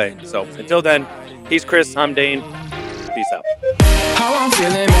along the way. So until then, he's Chris, I'm Dane. Peace out. How I'm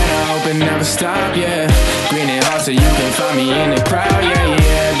feeling, man, I hope it never stop, yeah. Green and hot so you can find me in the crowd,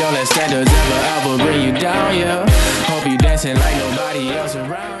 yeah. Don't let standards ever bring you down, yeah. Hope you dancing like nobody else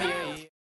around, yeah.